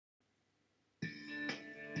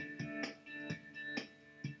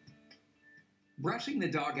Brushing the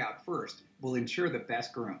dog out first will ensure the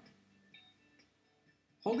best groom.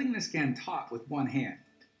 Holding the skin taut with one hand,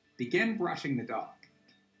 begin brushing the dog.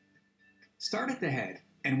 Start at the head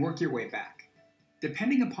and work your way back.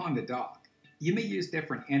 Depending upon the dog, you may use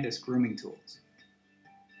different Andis grooming tools.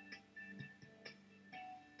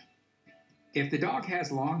 If the dog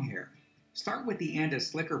has long hair, start with the Andis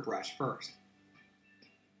slicker brush first,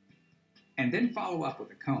 and then follow up with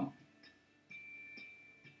a comb.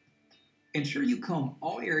 Ensure you comb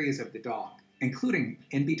all areas of the dog, including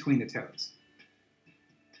in between the toes.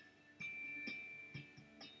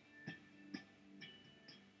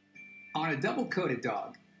 On a double-coated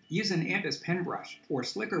dog, use an Andis pen brush or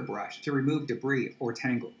slicker brush to remove debris or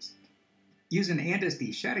tangles. Use an Andis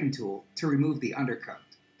de-shedding tool to remove the undercoat.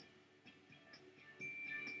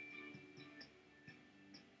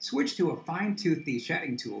 Switch to a fine-tooth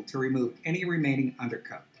de-shedding tool to remove any remaining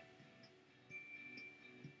undercoat.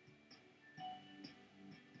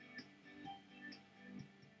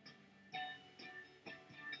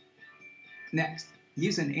 Next,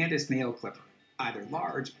 use an Andis nail clipper, either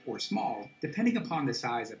large or small, depending upon the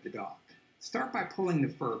size of the dog. Start by pulling the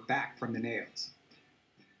fur back from the nails.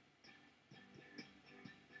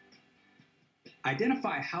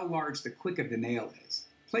 Identify how large the quick of the nail is.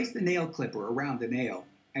 Place the nail clipper around the nail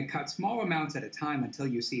and cut small amounts at a time until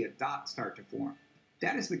you see a dot start to form.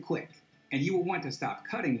 That is the quick, and you will want to stop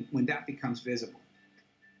cutting when that becomes visible.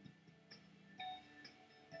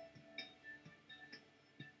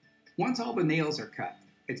 Once all the nails are cut,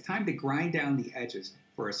 it's time to grind down the edges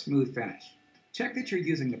for a smooth finish. Check that you're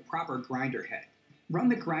using the proper grinder head. Run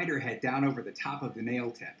the grinder head down over the top of the nail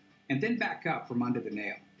tip, and then back up from under the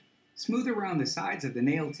nail. Smooth around the sides of the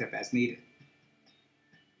nail tip as needed.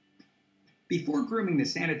 Before grooming the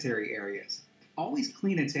sanitary areas, always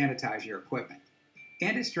clean and sanitize your equipment.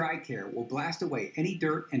 Andis Dry Care will blast away any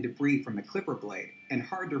dirt and debris from the clipper blade and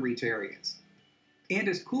hard-to-reach areas.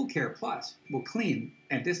 Andis Cool Care Plus will clean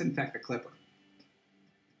and disinfect the clipper.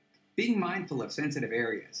 Being mindful of sensitive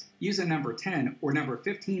areas, use a number 10 or number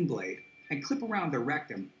 15 blade and clip around the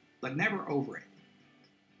rectum, but never over it.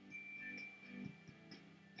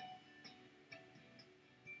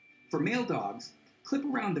 For male dogs, clip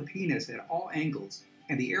around the penis at all angles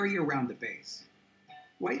and the area around the base.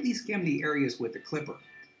 Lightly skim the areas with the clipper.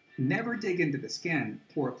 Never dig into the skin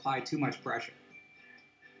or apply too much pressure.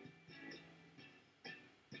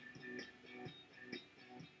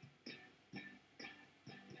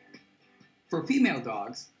 For female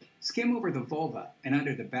dogs, skim over the vulva and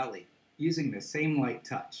under the belly using the same light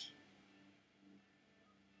touch.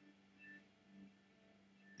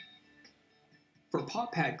 For paw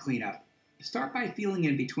pad cleanup, start by feeling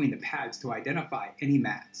in between the pads to identify any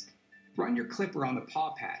mats. Run your clipper on the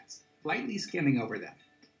paw pads, lightly skimming over them.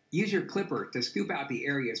 Use your clipper to scoop out the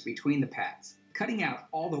areas between the pads, cutting out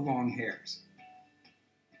all the long hairs.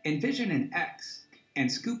 Envision an X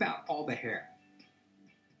and scoop out all the hair.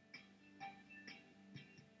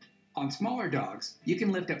 On smaller dogs, you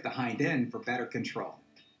can lift up the hind end for better control.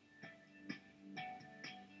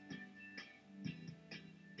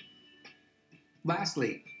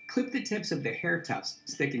 Lastly, clip the tips of the hair tufts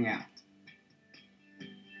sticking out.